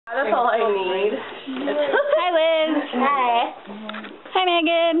that's all I need. Hi, Liz. Hi. Hi,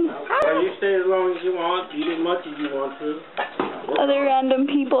 Megan. Well, you stay as long as you want. Eat as much as you want to. Other random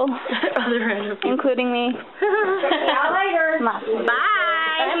people. Other random people. Including me. See you later. Bye.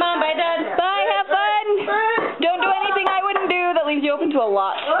 Bye, Mom. Bye, Dad. Bye, have fun. Don't do anything I wouldn't do. That leaves you open to a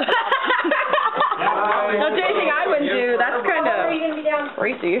lot. Don't do anything I wouldn't do. That's kind of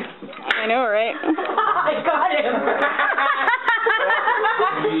crazy. I know, right? I got him.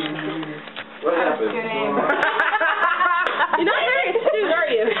 What happened? You're not very astute, are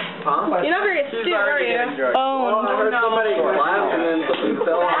you? Huh? You're not very astute, are you? Oh, I heard somebody laugh and then something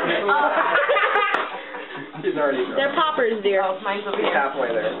fell on me. She's already drunk. They're poppers, dear. Mine's halfway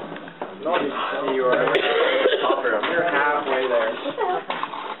there. No, you are. You're halfway there.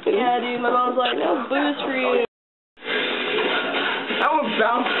 Yeah, dude, my mom's like, no booze for you. That one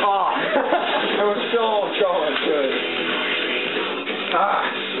bounced off. It was still going good.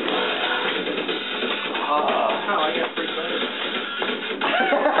 I got free credit.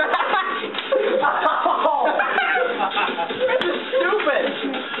 This is stupid.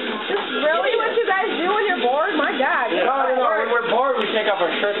 Really? What you guys do when you're bored? My God. No, when we're bored, we take off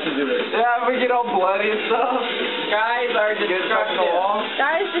our shirts to do this. Yeah, we get all bloody and stuff. Guys are destructive.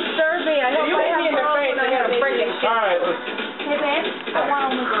 Guys disturb me. I hope You I hit have me in the girls face, when I gotta have break it. babies. Alright, Hey, babe, I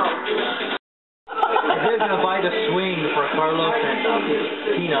want only girls. He's gonna buy the swing for Carlos and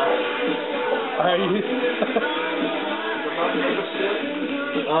Tina. Are you?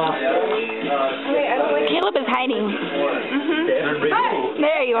 Hey, I don't like Caleb is hiding.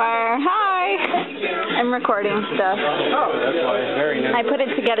 There you are. Hi. I'm recording stuff. Oh, that's why. Very nice. I put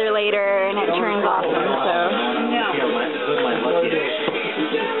it together later and it turns awesome, so.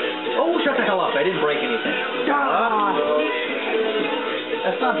 Oh, shut the hell up. I didn't break anything.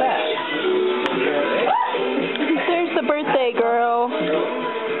 That's not bad. There's the birthday girl.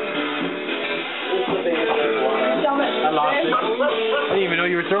 I lost it. I didn't even know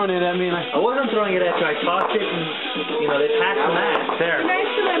you were throwing it at me. I wasn't throwing it at you. I tossed it and, they passed the match. There. nice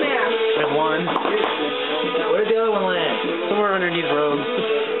to my man. There's one. Where did the other one land? Somewhere underneath road.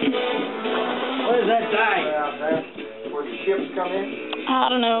 What is that die? Where the ships come in. I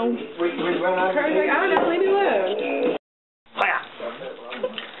don't know. We run out of I don't know, leave me alone.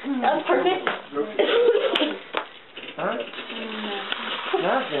 That was perfect. Huh?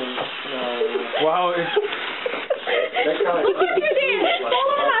 Nothing. Wow. Look what you did. All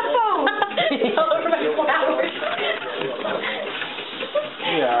over my phone. All over my flowers.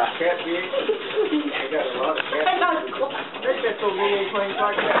 Yeah. Cat feet. I got a lot of cat feet. I got so many playing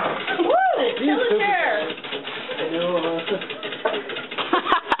soccer. Woo! Fill the chair.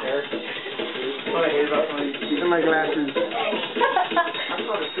 These are my glasses.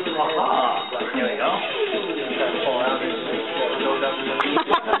 Here we go.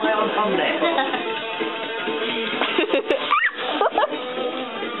 My own thumbnail.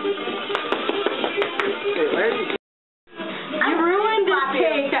 You ruined this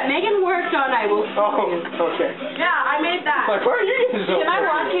cake that Megan worked on. I will. Oh, okay. Yeah, I made that. Like, where are you getting so Can I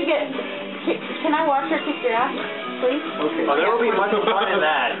watch you get? Can I watch her kick your ass, please? Okay. Oh, there will be much fun in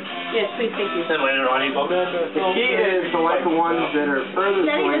that. Yes, please, thank you. The key is to light the ones that are furthest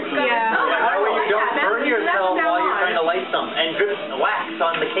away from you. Yeah. That way you don't burn yourself while you're trying to light them and drip wax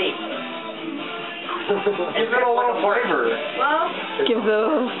on the cake. It's got a little flavor. Well, Gives a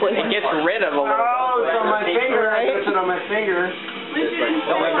flavor. It gets rid of a little. Oh, it's on my finger. I put it on my finger. Is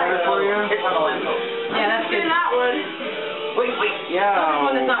that better for you? Here's on the lamppost. yeah, that's good. That one. Wait. Yeah. The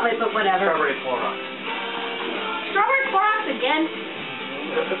one that's not lit, but whatever. Strawberry Clorox. Strawberry Clorox again.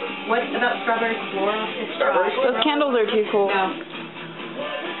 What about strawberry Clorox? It's strawberry. Those candles are too cool. No.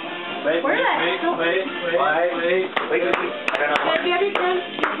 Wait. Where is that? Wait. I don't know. Have you ever done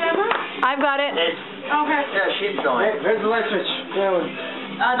your camera? I've got it. Okay. Yeah, she's going. Hey, there's the light switch. That one.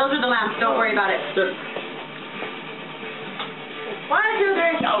 Those are the lamps. Don't worry about it. Just. 1, 2,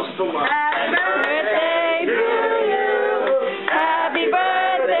 3. Oh, so much. Happy Birthday to you. Happy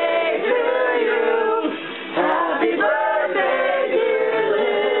birthday to you. Happy birthday, dear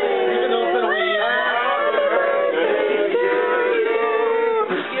Liz. Even though it's been a week. Happy birthday to you.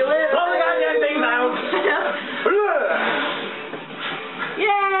 You live. Oh, my God, that thing's out. Yay!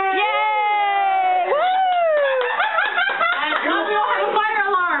 Yay! Woo! And we don't have a fire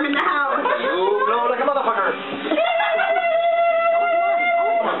alarm in the house. You blow like a motherfucker.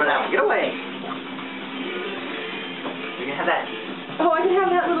 Get away. You can have that. Oh, I can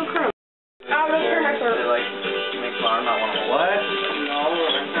have that little crumb. Oh, don't tear my shirt. Like, make my arm not want to. What?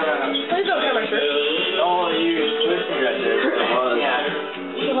 Please don't tear my shirt. Oh, you twisted right there. Yeah.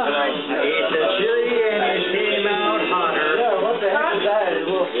 But I ate the chili and it came out hotter. Yeah, what the heck is that? Is it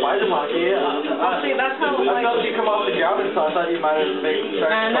a little spider monkey. See, that's how, I like... felt you come off the ground and so I thought you might have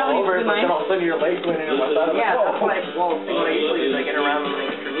tried to no, fall over, you but then might. all of a sudden your legs went into my side. Yeah, Oh. that's like, well, what I usually do is I get around and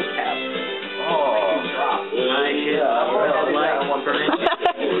make your kneecap. Oh. Drop. I should Yeah, really like like one person.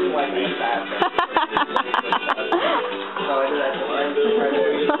 Like that. So I do that to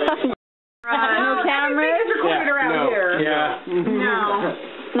No cameras? It's recorded around here. Yeah. No.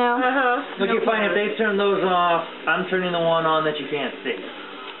 No. Look, you're fine. If they turn those off, I'm turning the one on that you can't see.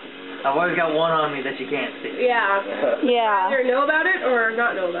 I've always got one on me that you can't see. Yeah. Yeah. Either know about it or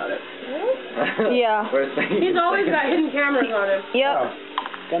not know about it. Yeah. He's always got hidden cameras on him. Yep.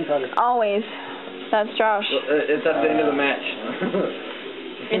 Gunpowder. Always. That's Josh. It's at the end of the match.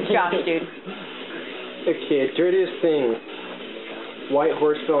 It's Josh, dude. Okay, dirtiest thing. White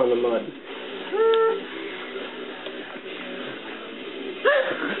horse fell in the mud.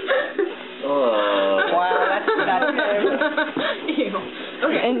 Wow, that's good. Ew.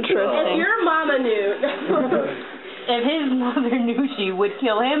 Okay. Interesting. If your mama knew. If his mother knew, she would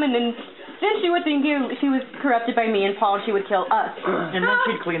kill him, and then she would think she was corrupted by me and Paul, she would kill us. And then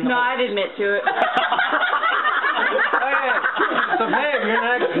she'd clean the No, hole. I'd admit to it. Okay. So babe, you're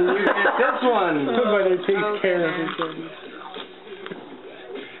next. You get this one. Somebody takes care of it.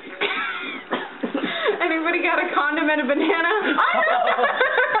 Anybody got a condom and a banana?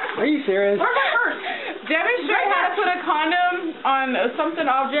 Are you serious? Where's my purse? Demonstrate how to put a condom on something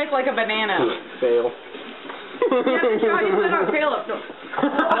object like a banana. Fail. Yeah, you put it on Caleb. No.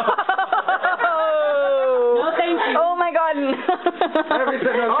 Oh. No, thank you. Oh my God.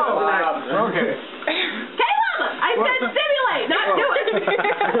 Everything else comes next. Okay. Caleb! I said simulate, not do it.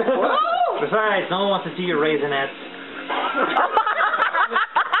 Besides, no one wants to see your raisinets.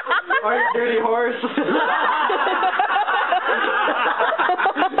 Oh, you dirty horse.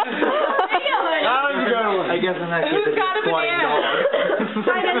 I guess I'm not Who's got a banana?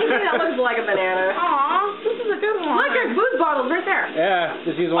 Find anything that looks like a banana. Aw, this is a good one. Look, there's booze bottles right there. Yeah,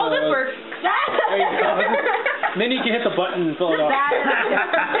 just use one Oh, of this those. works. There you go. And then you can hit the button and fill it up. Bad.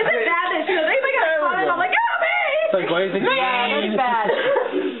 Is it bad that she goes, anybody got a condom? I'm like, oh, me! It's like, why is it Yeah, that's bad.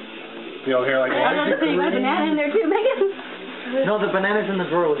 You all hear like, I don't see my banana in there too, Megan. No, the banana's in the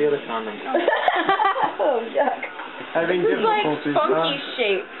drawer with the other condom. Oh, yuck. Having It's like difficulties. funky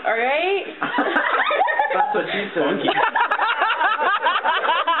shaped, alright? That's what she said.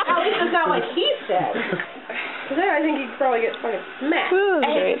 At least it's not like he said. Because then I think he'd probably get fucking smacked. Ooh,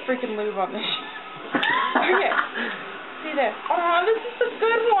 I great. hate freaking lube on this. Okay. See there. Aw, this is a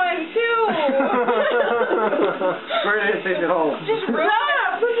good one too. Where did it take it home? Just ruin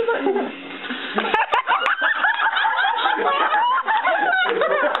it. Push the button.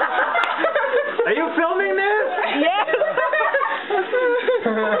 Are you filming this? Yes.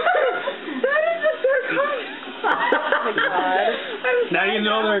 That is a sarcasm. Oh my God. now you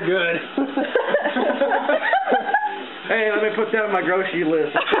know they're good. Hey, let me put that on my grocery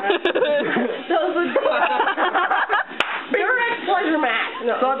list. Those would be direct pleasure max.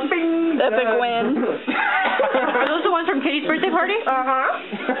 No. Epic win. Are those the ones from Katie's birthday party?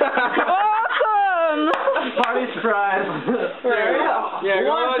 Awesome. Party surprise. Yeah, Who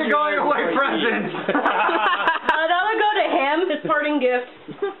wants to go your way present? That would go to him. his parting gift.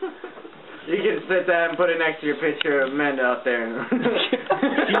 You can sit there and put it next to your picture of men out there.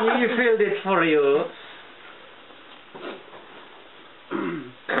 She filled it for you.